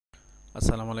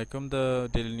السلام علیکم د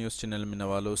ډیلی نیوز چینل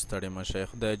مینوالو ستړي مشه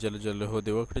خدای جل جلاله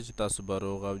دې وکړي چې تاسو به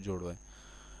روغ او جوړ وئ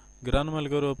ګرانو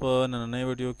ملګرو په نننۍ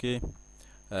ویډیو کې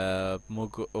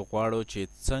موږ غواړو چې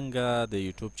څنګه د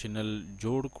یوټیوب چینل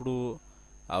جوړ کړو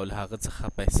او له هغه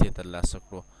څخه پیسې ترلاسه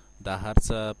کړو دا هر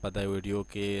څه په دې ویډیو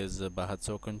کې زه به هڅه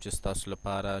وکړم چې ستاسو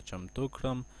لپاره چمتو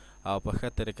کړم او په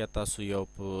ښه طریقه تاسو یو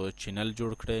چینل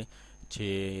جوړ کړئ چې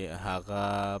هغه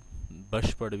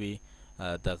بشپړ وي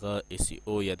دغه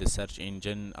SEO یا د سرچ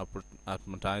انجن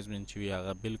اډورټایزمنټ چې وي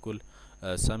هغه بالکل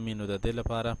سم وي نو د دې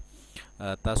لپاره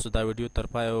تاسو دا ویډیو تر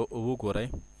پایه وګورئ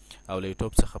او له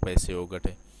یوټیوب څخه پیسې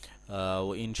وګټئ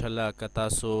او انشاءالله که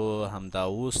تاسو همدا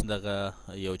اوس دغه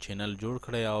یو چینل جوړ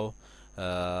کړئ او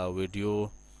ویډیو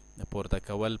پورته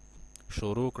کول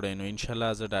شروع کړئ نو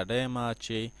انشاءالله زه ډاډه یم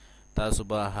چې تاسو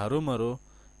به هرومرو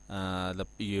له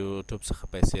یوټیوب څخه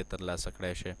پیسې ترلاسه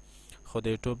کړی شئ خو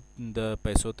د یوټیوب د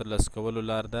پیسو ترلاسه کولو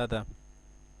لار دا ده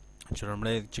چې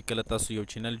لومړی چې کله تاسو یو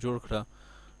چینل جوړ کړه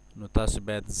نو تاسو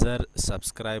باید 1000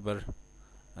 سبسکرایبر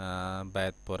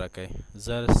باید پوره کړئ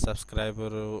 1000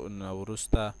 سبسکرایبر نه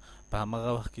وروسته په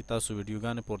همغه وخت کې تاسو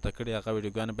ویډیوګانې پورته کړي هغه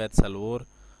ویډیوګانې باید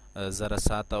 4000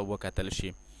 ساعته وکتل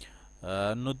شي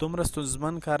نو دومره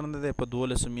ستونزمن کار نه دی په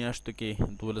 12 میاشتو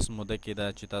کې 12 موده کې دا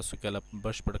چې تاسو کله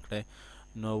بشپړ کړئ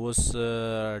نو اوس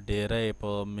ډیری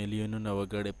په میلیونونه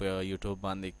وګړي په یوټیوب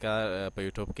باندې په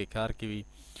یوټیوب کې کار کوي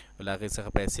له هغې څخه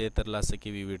پیسې ترلاسه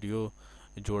کوي ویډیو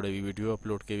جوړوي ویډیو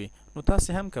اپلوډ کوي نو تاسې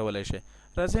هم کولی شئ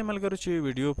راځئ ملګرو چې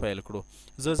ویډیو پیل کړو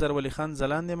زه زرولي خان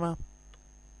ځلاند یم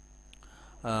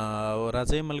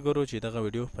راځئ ملګرو چې دغه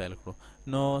ویډیو پیل کړو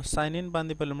نو ساین ان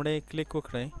باندې په لومړی کلیک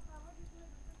وکړئ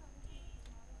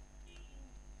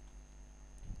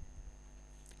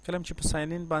کله چې په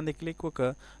ساین ان باندې کلیک وکړه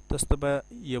تاسو ته به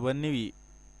یوه نوي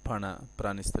پاڼه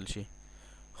پرانیستل شي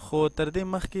خو تر دې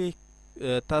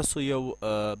مخکې تاسو یو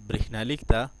برېښنالیک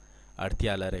ته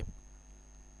اړتیا لرئ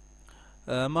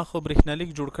ما خو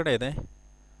برېښنالیک جوړ کړی دی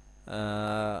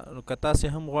نو که تاسې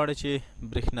هم غواړئ چې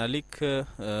برېښنالیک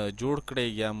جوړ کړئ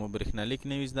یا مو برېښنالیک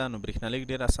نه وي زده نو برېښنالیک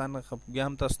ډېر اسان بیا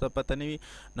هم تاسو ته پته نه وي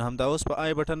نو همدا اوس په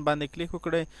آی بټن باندې کلیک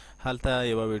وکړئ هلته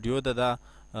یوه ویډیو ده دا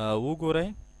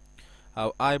وګورئ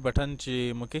او آی بټن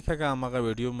چې مو کېکاږه همغه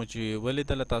ویډیو مو چې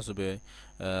ولیدله تاسو به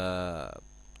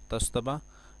تاسو ته به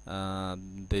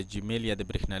د جیمیل یا د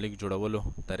برېښنالیک جوړولو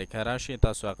طریقه راشي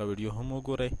تاسو هغه ویډیو هم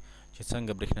وګورئ چې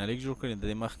څنګه برېښنالیک جوړ کړئ د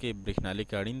دې مخکې برېښنالیک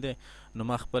اړین دی نو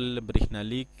ما خپل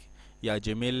برېښنالیک یا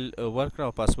جیمیل ورکړه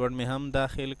او پاسورډ مې هم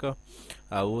داخل کړ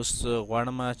او اوس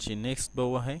غواړم چې نیکسټ به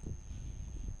ووهئ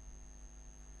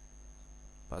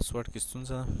پاسورډ کې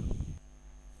ستونزه ده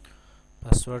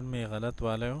پاسورډ مې غلط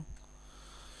والی و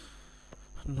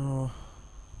نو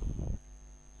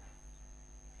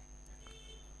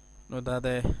دا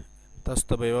دی تاسو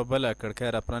ته به یوه بله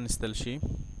کړکۍ را پرانیستل شي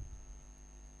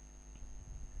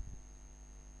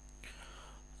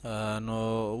نو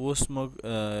اوس موږ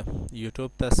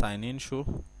یوټیوب ته ساین ان شو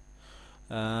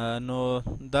نو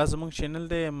دا زموږ چینل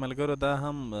دی ملګرو دا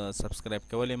هم سبسکرایب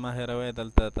کول یې مه هېروئ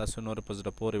دلته تاسو نور په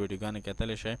زړه پورې ویډیوګانې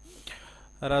کتلی شئ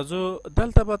راځو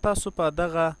دلته به تاسو په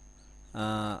دغه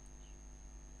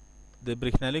د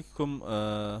برېښنالیک کوم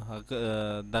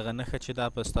دغه نښه چې دا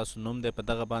په ستاسو نوم دی په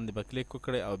دغه باندې به کلیک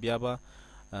وکړئ او بیا به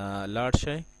لاړ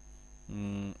شئ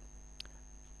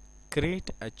کریټ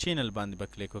ا چینل باندې به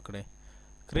کلیک وکړئ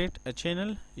کریټ ا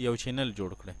چینل یو چینل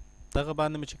جوړ کړئ دغه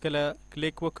باندې مې چې کله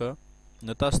کلیک وکړه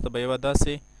نو تاسو ته به یوه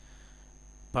داسې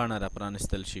پاڼه را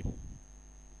پرانیستل شي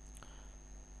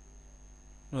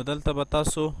نو دلته به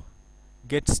تاسو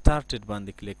ګیټ سټارټډ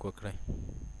باندې کلیک وکړئ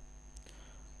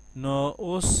نو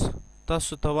اوس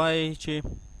تاسو ته وایي چې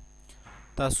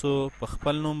تاسو په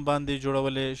خپل نوم باندې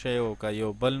جوړولی شئ او که یو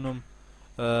بل نوم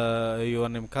یو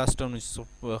نیم کاسټم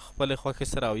خپلې خوښې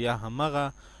سره او یا همغه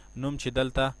نوم چې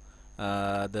دلته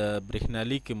د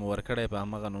برېښنالیک کې مو ورکړی په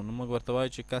همغه نوم موږ ورته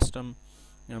وایو چې کاسټم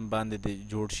باندې دې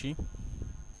جوړ شي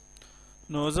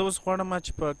نو زه اوس غواړم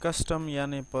چې په کسټم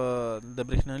یعنې په د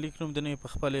برېښنالیک نوم د نه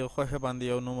په خپلې خوښې باندې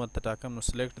یو نوم ورته ټاکم نو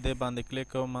سلیکټ دې باندې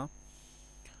کلیک کوم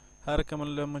هر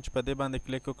کومه چې په دې باندې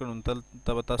کلیک وکړو نو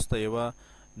دلته به تاسو ته یوه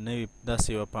نوې داسې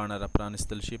یوه پاڼه را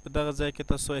پرانیستل شي په دغه ځای کې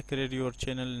تاسو وایئ کریټ یور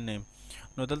چینل نیم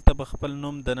نو دلته به خپل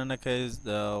نوم دننه کوئ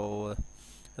او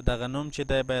دغه نوم چې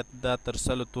دی باید دا تر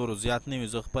 100 تورو زیات نه وي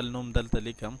زه خپل نوم دلته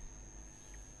لیکم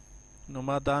نو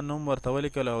ما دا نوم ورته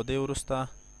ولیکلو او دې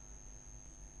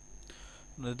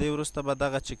وروسته به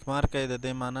دغه چیک مارک د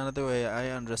دې معنا نه دی وایي I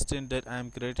understand that I am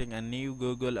creating a new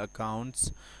Google accounts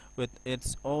with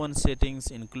its own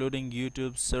settings including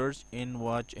YouTube search in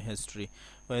watch history.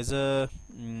 وای زه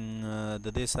د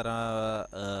دې سره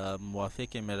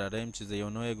موافق یم رایم چې زه یو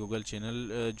نوی ګوګل چینل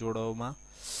جوړوم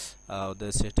او د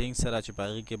سیټینګ سره چې په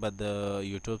هغې کې به د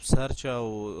یوټیوب سرچ او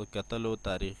کتلو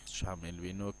تاریخ شامل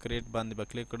وي. نو کریټ باندې به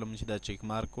کلیک کړم چې دا چیک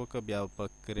مارک وکړه، بیا په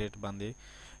کریټ باندې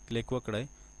کلیک وکړئ.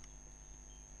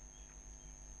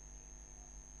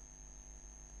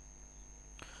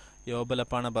 یو بله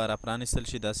پاڼه به را پرانیستل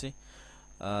شي داسې.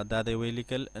 دا دی ویې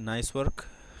لیکل نایس ورک،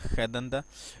 ښه دنده.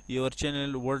 یور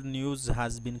چینل ورلډ نیوز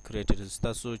هاز بین کریټډ،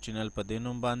 ستاسو چینل په دې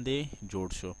نوم باندې جوړ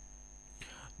شو.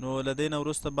 نو له دې نه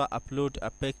وروسته به اپلوډ ا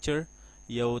پکچر،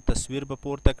 یو تصویر به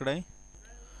پورته کړئ.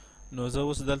 نو زه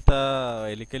اوس دلته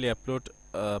لیکلي اپلوډ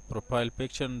پروفایل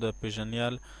پکچر د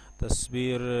پیژنیال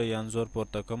تصویر یا انځور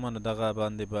پورته کوم، نو دغه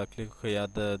باندې به کلیک وکړئ یا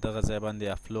دغه ځای باندې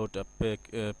اپلوډ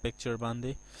پکچر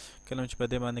باندې. کله چې په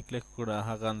دې باندې کلیک وکړو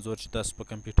هغه انځور چې تاسو په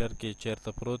کمپیوټر کې چیرته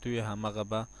پروت وي همغه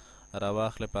به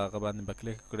راواخلئ، په هغه باندې به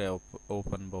کلیک کړئ او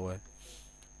اوپن به وایي.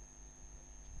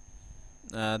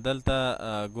 دلته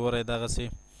ګورئ دغسې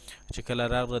چې کله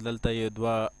راغله دلته یو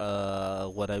دوه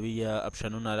غوروي یا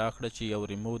اپشنونه راکړه چې یو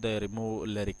ریمو دی، ریمو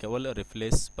لرې کول،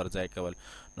 ریفلیس پر ځای کول.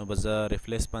 نو به زه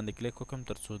ریفلیس باندې کلیک وکړم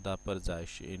تر څو دا پر ځای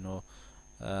شي. نو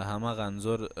همغه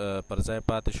انځور پر ځای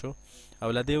پاتې شو. او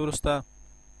له دې وروسته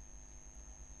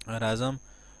راځم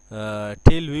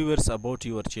ټیل ویورس اباوټ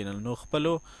یور چینل. نو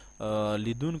خپلو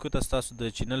لیدونکو ته ستاسو د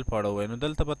چینل په اړه ووایئ. نو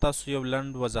دلته به تاسو یو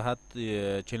لنډ وضاحت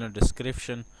چینل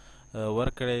ډسکریپشن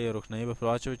ورکړئ، روښنایي به پرې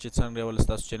واچوئ چې څنګه ډول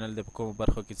ستاسو چینل دی، په کومو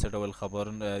برخو کې څه ډول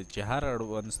خبرونه چې هر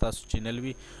اړوند ستاسو چینل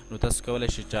وي نو تاسو کولی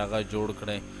شئ چې هغه جوړ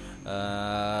کړئ.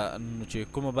 نو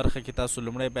چې کومه برخه کې تاسو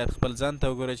لومړی باید خپل ځان ته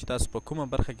وګورئ چې تاسو په کومه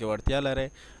برخه کې وړتیا لرئ،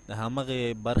 د همغې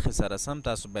برخې سره سم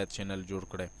تاسو باید چینل جوړ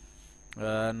کړئ.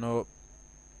 نو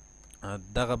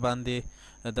دغه باندې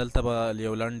دلته به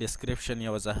یو لنډ ډسکریپشن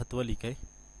یا وضاحت ولیکئ.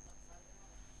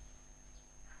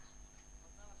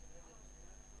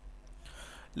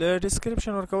 له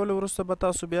ډسکریپشن ورکولو وروسته به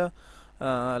تاسو بیا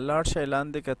لاړ شئ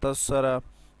لاندې که تاسو سره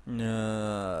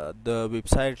د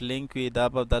ویبسایټ لینک وي دا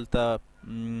به دلته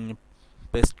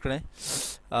پیسټ کړئ،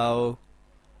 او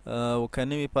که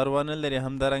نه وي پروا نه لري.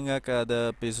 همدارنګه که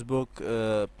د فیسبوک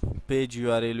پیج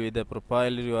یو آر ایل وي، د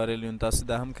پروفایل یو آر ایل وي، نو تاسو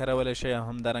دا هم کارولی شئ، او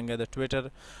همدارنګه د ټویټر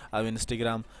او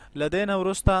انسټاګرام. له دې نه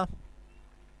وروسته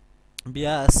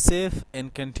بیا سیف ان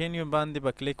کنټینیو باندې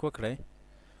به کلیک وکړئ.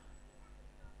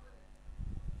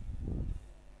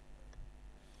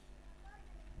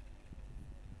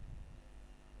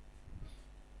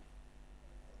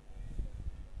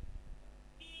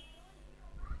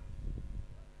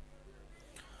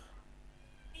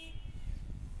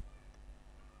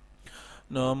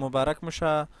 نو مبارک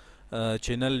مشه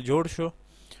چینل جوړ شو.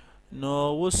 نو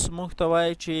اوس موږ ته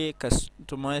وایي چې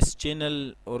کسټمایز چینل،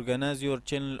 ارګنایز یور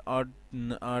چینل،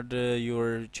 اډ یور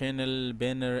چینل،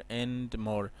 بینر اینډ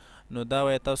مور. نو دا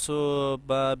وایي تاسو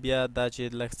به بیا دا چې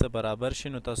لږ څه برابر شي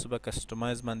نو تاسو به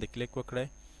کسټمایز باندې کلیک وکړئ.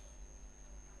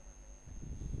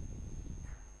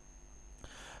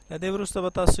 له دې وروسته به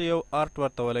تاسو یو آرټ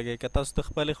ورته ولګئ. که تاسو د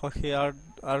خپلې خوښې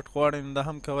آرټ غواړئ نو دا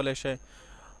هم کولی شئ،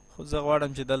 خو زه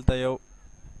غواړم چې دلته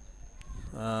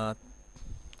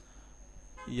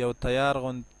یو تیار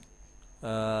غوند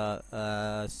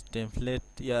ټمپلیټ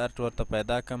یا آرټ ورته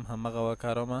پیدا کړم، همغه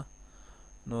وکارومه.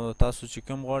 نو تاسو چې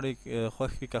کوم غواړئ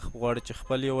خوښ وي، که غواړئ چې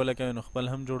خپل یې ولګوئ نو خپل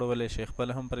هم جوړولی شئ، خپل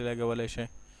هم پرې لګولی شئ.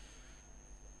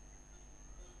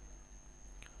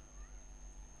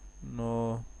 نو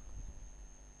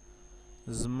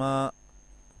زما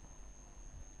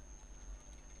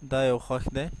دا یو خوښ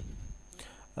دی.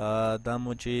 دا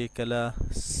مو چې کله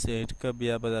سیټ که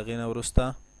بیا به د هغې نه وروسته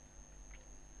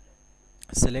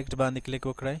سلیکټ باندې کلیک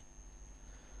وکړئ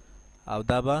او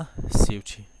دا به سیو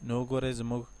شي. نو وګورئ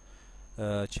زموږ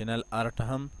چینل آرټ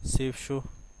هم سیو شو.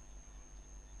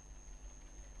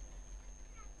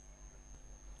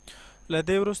 له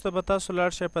دې وروسته به تاسو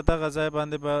لاړ شئ په دغه ځای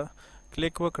باندې به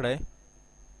کلیک وکړئ.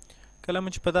 کله مو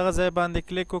چې په دغه ځای باندې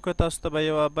کلیک وکړئ تاسو ته به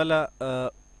یوه بله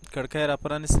کړکۍ را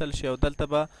پرانیستل شي او دلته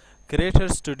به کریټر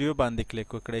سټوډیو باندې کلیک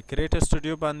وکړئ. کریټر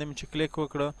سټوډیو باندې مې چې کلیک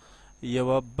وکړه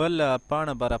یوه بله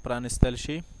پاڼه به را پرانیستل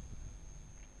شي.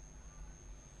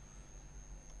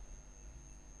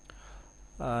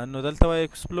 نو دلته وایي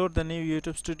ایکسپلور د نیو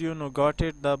یوټیوب سټوډیو. نو ګاټ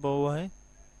اټ دا به ووایئ.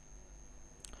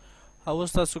 او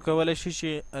اوس تاسو کولی شئ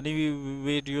چې نوي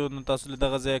ویډیو نو تاسو له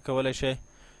دغه ځایه کولی شئ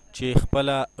چې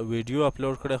خپله ویډیو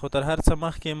اپلوډ کړئ. خو تر هر څه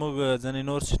مخکې موږ ځینې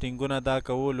نور سیټینګونه دا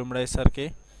کوو لومړی سر کې.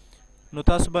 نو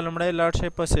تاسو به لومړی لاړ شئ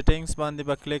په سیټینګس باندې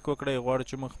به کلیک وکړئ، غواړو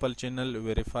چې موږ خپل چینل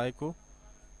ویریفای کړو.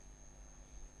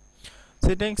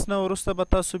 سیټینګس نه وروسته به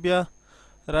تاسو بیا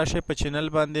راشئ په چینل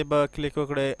باندې به کلیک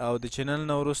وکړئ او د چینل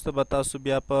نه وروسته به تاسو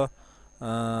بیا په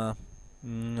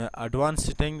اډوانس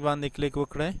سیټینګ باندې کلیک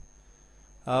وکړئ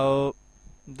او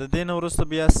د دې نه وروسته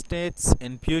بیا سټیټس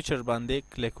ان فیوچر باندې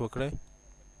کلیک وکړئ.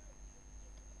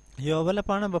 یوه بله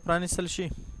پاڼه به پرانیستل شي،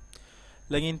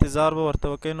 لږ انتظار به ورته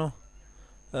وکړئ. نو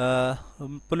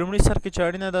په لومړي سر کې چې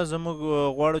اړینه ده زموږ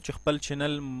غواړو چې خپل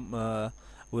چینل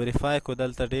ویریفای کړو.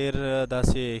 دلته ډېر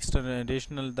داسې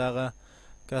ایډیشنل دغه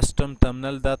کسټم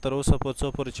تمنل دا تر اوسه په څو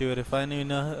پورې چې ویریفای نه وي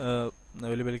نه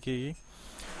اویلیبل کېږي.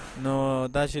 نو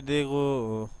دا چې دغو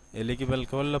الیګیبل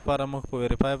کولو لپاره موږ په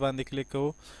ویریفای باندې کلیک کوو.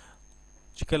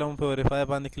 چې کله مو په ویریفای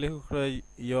باندې کلیک وکړئ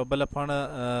یوه بله پاڼه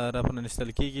را پرانیستل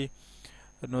کېږي.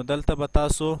 نو دلته به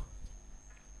تاسو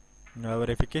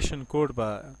ویریفیکیشن کوډ به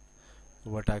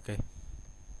وټاکئ.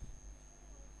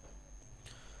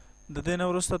 د دې نه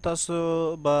وروسته تاسو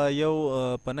به یو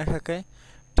په نښه کوئ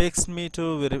ټیکسټ می ټو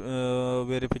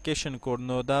ویریفیکیشن کوډ.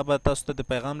 نو دا به تاسو ته د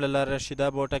پیغام له لارې راشي، دا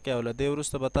به وټاکئ او له دې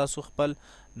وروسته به تاسو خپل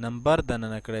نمبر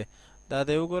دننه کړئ. دا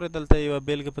دی وګورئ دلته یوه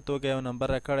بیلګې په توګه یو نمبر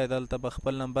راکړی، دلته به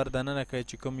خپل نمبر دننه کړئ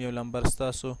چې کوم یو نمبر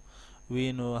ستاسو وي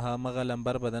نو همغه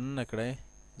نمبر به دننه کړئ.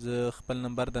 زه خپل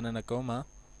نمبر دننه کوم.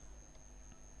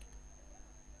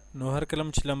 نو هر کله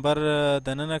چې نمبر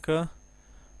دننه کړه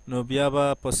نو بیا به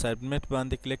په سبمیټ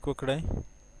باندې کلیک وکړئ.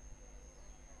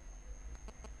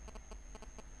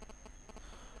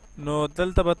 نو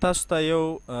دلته به تاسو ته یو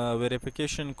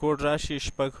ویریفیکیشن کوډ راشي،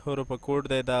 6 حروفه کوډ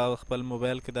دی. دا خپل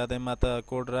موبایل کې دا دی، ما ته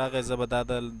کوډ راغی، زه به دا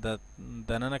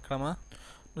دننه کړم.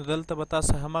 نو دلته به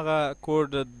تاسو همغه کوډ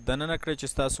دننه کړئ چې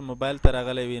ستاسو موبایل ته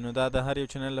راغلی وي. نو دا د هر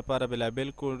یو چینل لپاره بېلابېل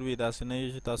کوډ وي، داسې نه وي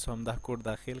چې تاسو همدا کوډ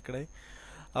داخل کړئ.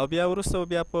 او بیا وروسته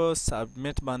بیا په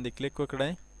سبمیټ باندې کلیک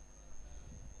وکړئ.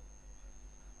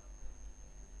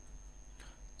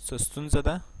 څه ستونزه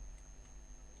ده؟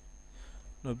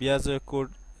 نو بیا زه کوډ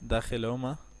داخلوم.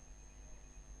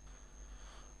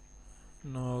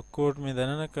 نو کوډ مې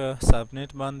دننه که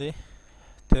سبمیټ باندې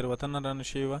تېروتنه رانه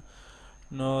شوې وه.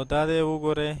 نو دا دی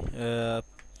وګورئ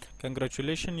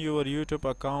کنګریچولیشن یور یوټیوب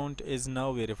اکاونټ از ناو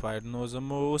ویریفاید. نو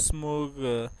اوس موږ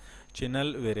چینل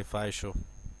ویریفای شو.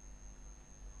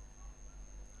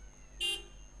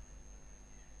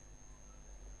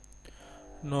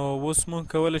 نو اوس موږ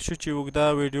کولی شو چې اوږده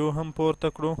ویډیو هم پورته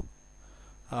کړو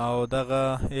او دغه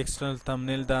ایکسټرنل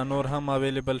تمنیل دا نور هم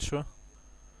اویلیبل شو.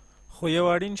 خو یو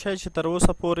اړین شی چې تر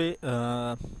اوسه پورې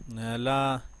لا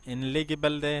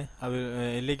انلیګیبل دی او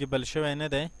الیګیبل شوی نه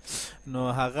دی نو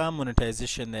هغه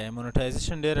مونیټایزیشن دی.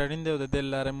 مونیټایزیشن ډېر اړین دی او د دې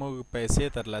له لارې موږ پیسې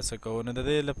ترلاسه کوو. نو د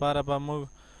دې لپاره به موږ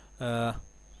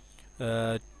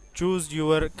چوز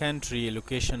یور کنټري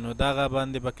لوکیشن نو دغه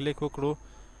باندې به کلیک وکړو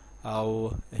او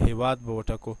هیواد به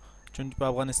وټاکو. چون په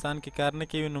افغانستان کې کار نه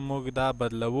کوي نو موږ دا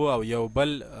بدلوو او یو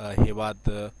بل هیواد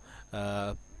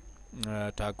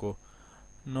ټاکو.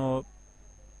 نو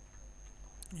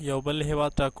یو بل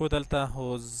هیواد ټاکو دلته. خو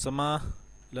زما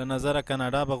له نظره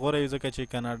کاناډا به غوره وي ځکه چې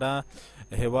کاناډا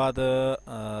هیواد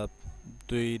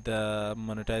دوی د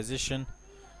مونیټایزیشن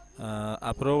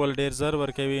اپروول ډېر زر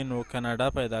ورکوي. نو کاناډا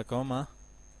پیدا کوم.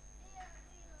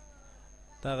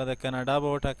 دغه د کاناډا به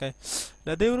وټاکئ.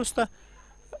 له دې وروسته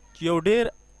یو ډېر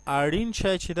اړین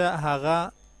شی چې ده هغه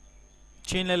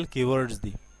چینل کیورډز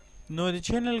دي. نو د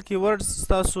چینل کیورډز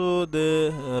ستاسو د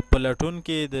پلټون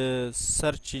کې د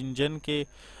سرچ انجن کې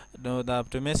نو د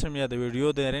اپټیمیزم یا د ویډیو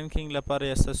د رینکینګ لپاره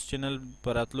یا ستاسو چینل په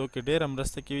راتلو کې ډېره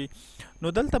مرسته کوي. نو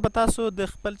دلته به تاسو د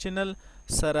خپل چینل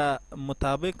سره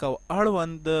مطابق او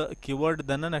اړوند کیورډ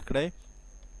دننه کړئ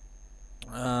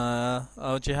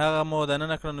او چې هغه مو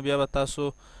دننه کړه نو بیا به تاسو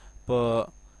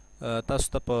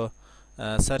ته په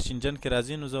سرچ انجن کې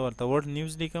راځي. نو زه ورته ورډ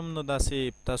نیوز لیکم. نو داسې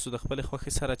تاسو د خپلې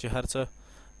خوښې سره چې هر څه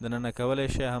دننه کولی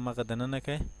شئ همغه دننه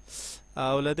کوئ.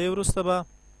 او له دې وروسته به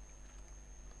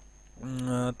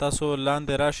تاسو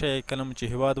لاندې راشئ. کله مو چې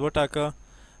هیواد وټاکه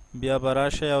بیا به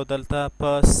راشئ او دلته په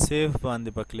سیف باندې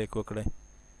به کلیک وکړئ.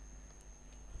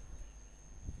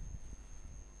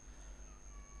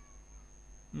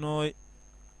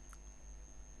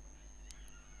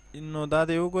 نو دا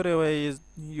دی وګورئ وایي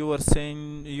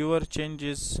یور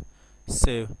چینجز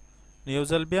سیو. یو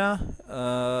ځل بیا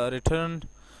ریټرن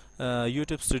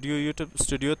یوټیوب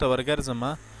سټوډیو ته ورګرځم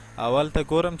او هلته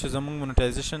ګورم چې زموږ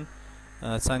مونیټایزیشن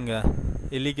څنګه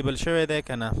الیګیبل شوی دی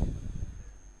که نه.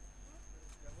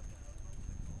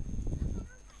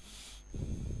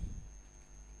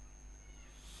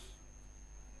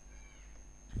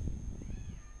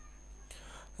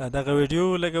 دغه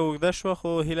ویډیو لږه اوږده شوه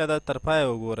خو هیله ده تر پایه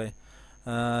وګورئ.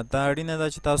 دا اړینه ده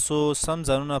چې تاسو سم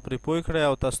ځانونه پرې پوه کړئ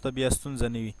او تاسو ته بیا ستونزه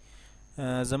نه وي.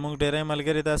 زموږ ډېری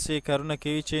ملګري داسې کارونه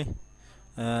کوي چې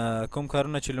کوم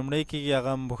کارونه چې لومړی کېږي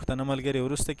هغه پښتانه ملګري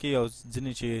وروسته کوي او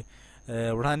ځینې چې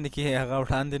وړاندې کوي هغه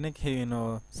وړاندې نه کوي نو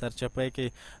سرچپی کوي.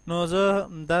 نو زه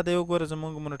دا د یو ګوره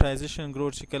زموږ مونټایزیشن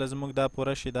ګروډ چې کله زموږ دا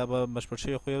پوره شي دا به بشپړ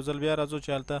شي. خو یو ځل بیا راځو چې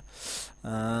هلته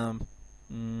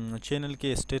چینل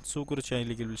کې سټیټس وګورو چې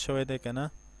لیږل شوی دی که نه.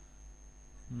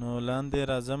 نو لاندې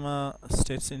راځم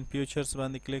سټیټس ان فیوچرز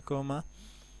باندې کلیک کوم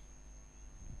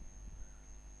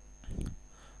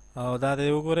او دا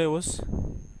دی وګورئ اوس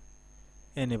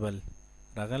انیبل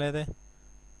راغلی دی.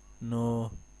 نو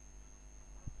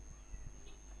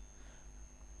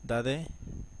دا دی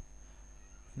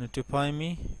نوټیفای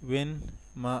می وین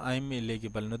ما ایم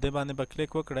الیګیبل. نو دې باندې به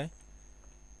کلیک وکړئ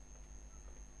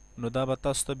نو دا به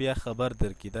تاسو ته بیا خبر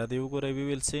درکړي. دا دی وګورئ وی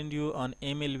ویل سینډ یو آن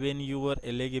ایمیل وین یو ور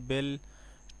الیګیبل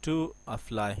ټو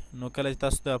اپلای. نو کله چې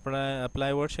تاسو ته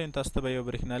اپلای ورشئ تاسو ته به یو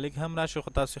برېښنالیک هم راشي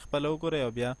خو تاسو خپله وګورئ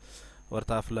او بیا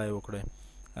ورته اپلای وکړئ.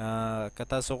 که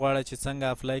تاسو غواړئ چې څنګه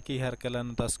اپلای کړئ هر کله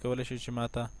نو تاسو کولی شئ چې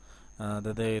ماته د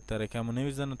دې طریقه مو نه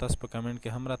وي زده نو تاسو په کمنټ کې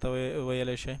هم راته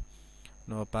ویلی شئ.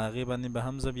 نو په هغې باندې به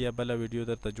هم زه بیا بله ویډیو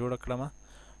درته جوړه کړم.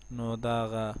 نو دا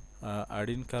هغه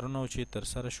اړین کارونه و چې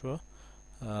ترسره شوه.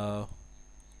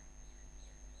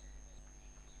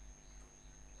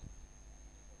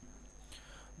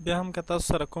 بیا هم که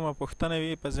تاسو سره کومه پوښتنه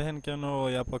وي په ذهن کې نو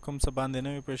یا په کوم څه باندې نه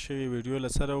وي پوه شوي ویډیو له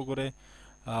سره وګورئ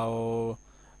او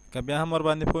که بیا هم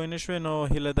ورباندې پوه نه شوئ نو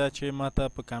هیله ده چې ماته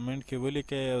په کامنټ کې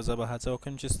ولیکئ او زه به هڅه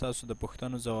وکړم چې ستاسو د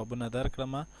پوښتنو ځوابونه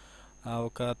درکړم. او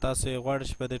که تاسو غواړئ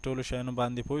چې په دې ټولو شیانو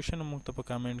باندې پوه شئ نو موږ ته په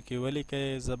کامنټ کې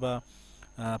ولیکئ. زه به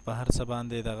په هر څه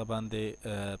باندې دغه باندې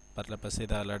پرله پسې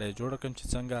دا لړۍ جوړه کړم چې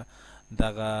څنګه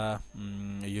دغه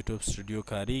یوټیوب سټوډیو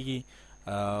کاریږي.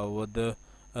 او د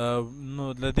نو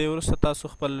له دې وروسته تاسو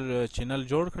خپل چینل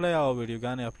جوړ کړئ او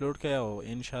ویډیوګانې اپلوډ کړئ او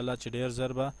انشاءالله چې ډېر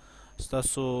ژر به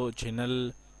ستاسو چینل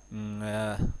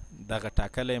دغه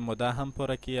ټاکلی موده هم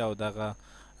پوره کړي او دغه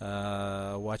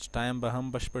واچ ټایم به هم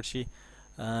بشپړ شي.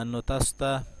 نو تاسو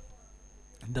ته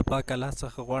د پاک الله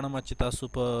څخه غواړم چې تاسو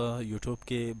په یوټیوب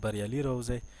کې بریالي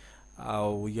راوځئ او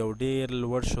یو ډېر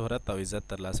لوړ شهرت او عزت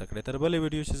ترلاسه کړئ. تر بلې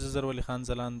ویډیو چې زه زر ولي خان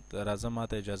ځلاند راځم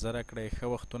ماته اجازه راکړئ. ښه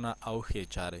وختونه او ښې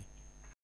چارې.